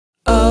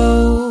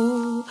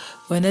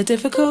when a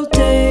difficult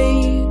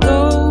day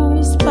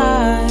goes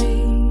by.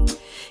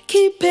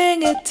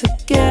 Keeping it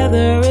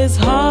together is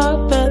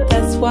hard, but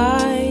that's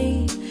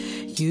why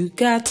you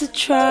got to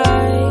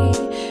try,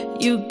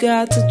 you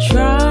got to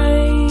try.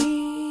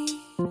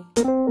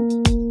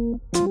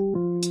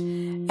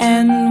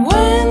 And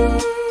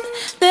when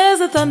there's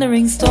a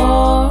thundering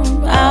storm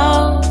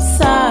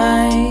outside,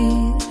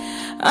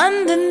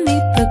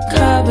 underneath the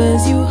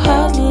covers you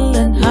huddle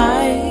and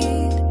hide.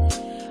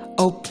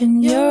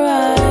 Open your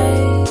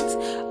eyes,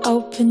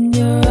 open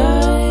your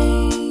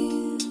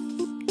eyes.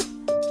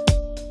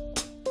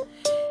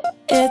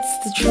 It's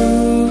the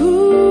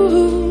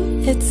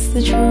truth, it's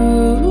the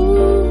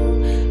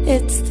truth,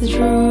 it's the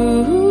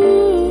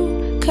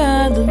true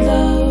kind of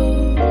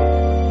love.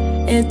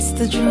 It's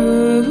the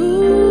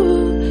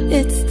truth,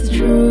 it's the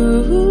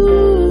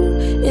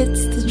truth,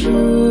 it's the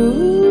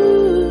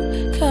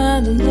true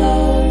kind of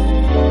love.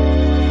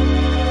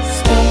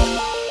 Stuck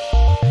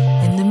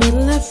in the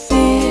middle of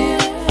fear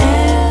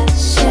and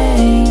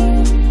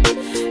shame,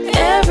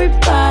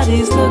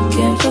 everybody's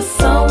looking for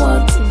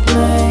someone to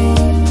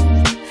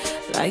blame.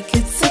 Like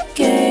it's a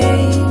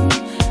game,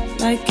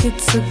 like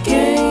it's a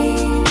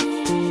game.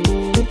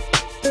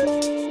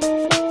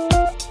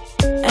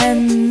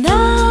 And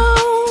now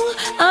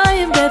I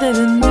am better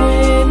than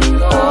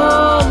win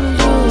or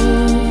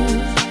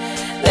lose.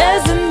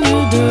 There's a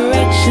new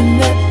direction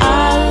that I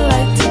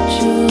like to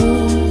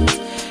choose.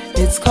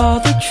 It's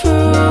called the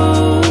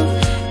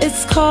truth,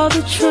 it's called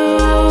the truth.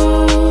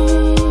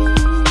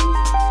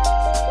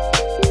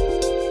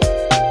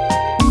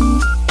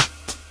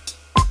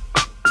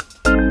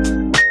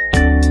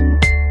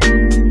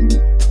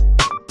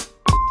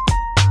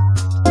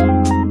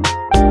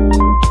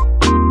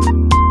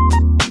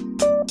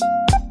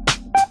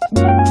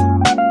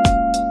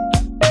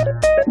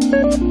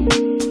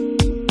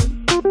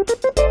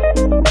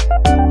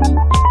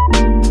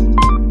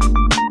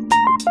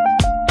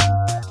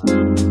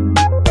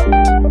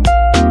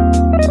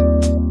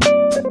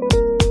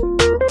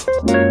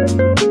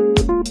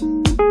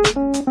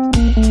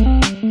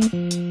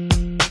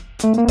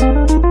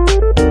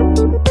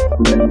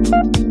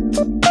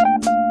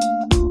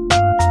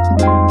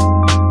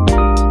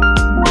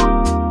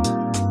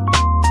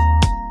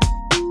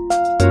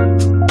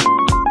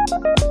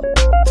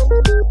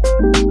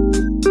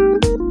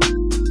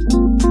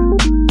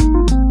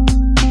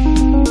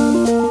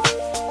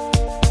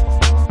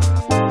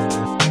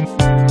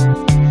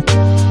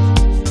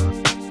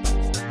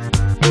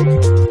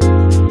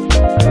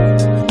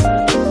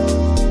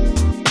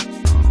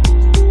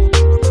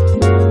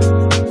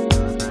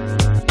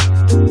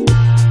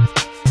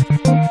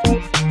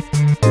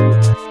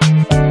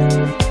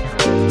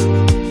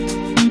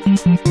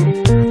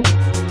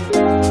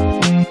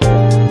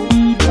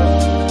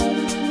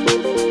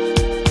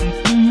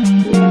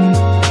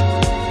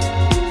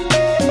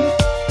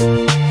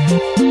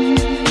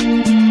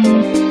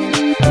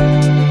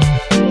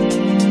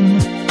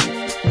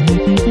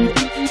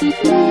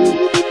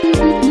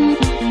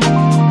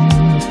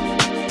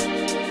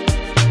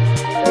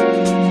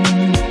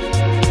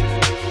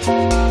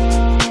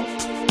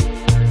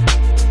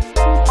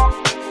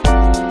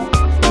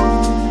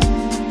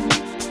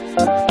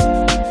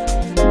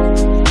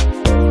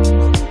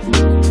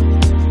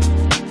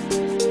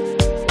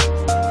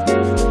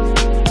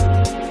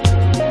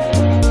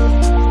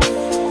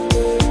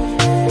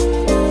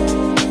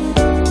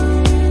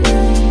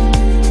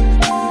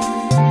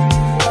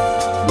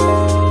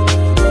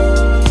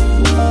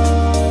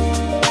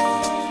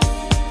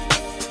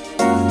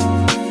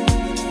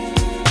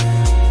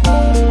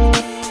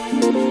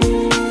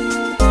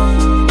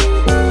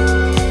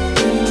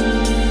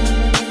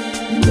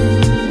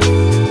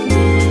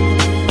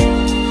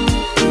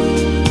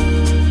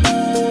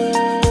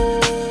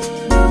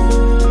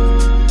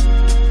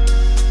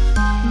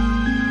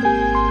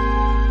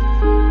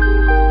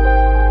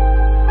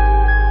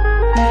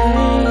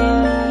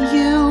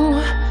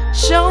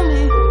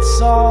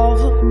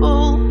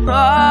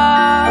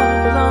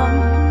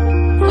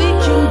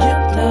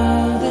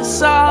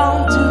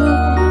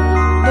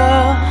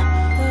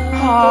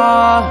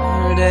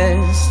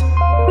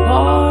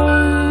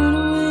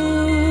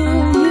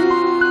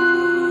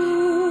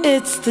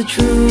 It's the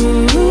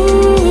truth,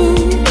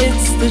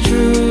 it's the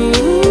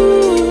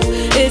truth,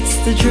 it's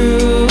the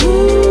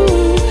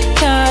true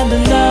kind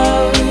of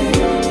love.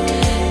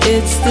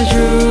 It's the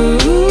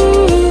truth,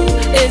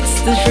 it's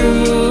the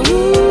truth,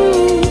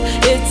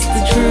 it's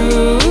the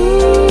true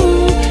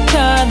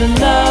kind of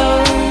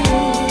love.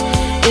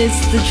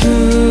 It's the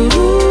truth,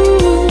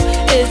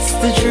 it's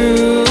the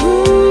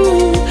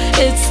truth,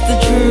 it's the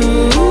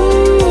true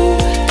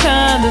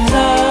kind of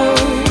love.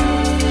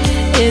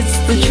 It's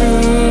the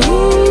truth,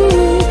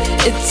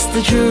 it's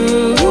the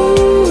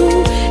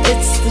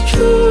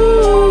true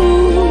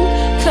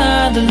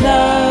kind of love.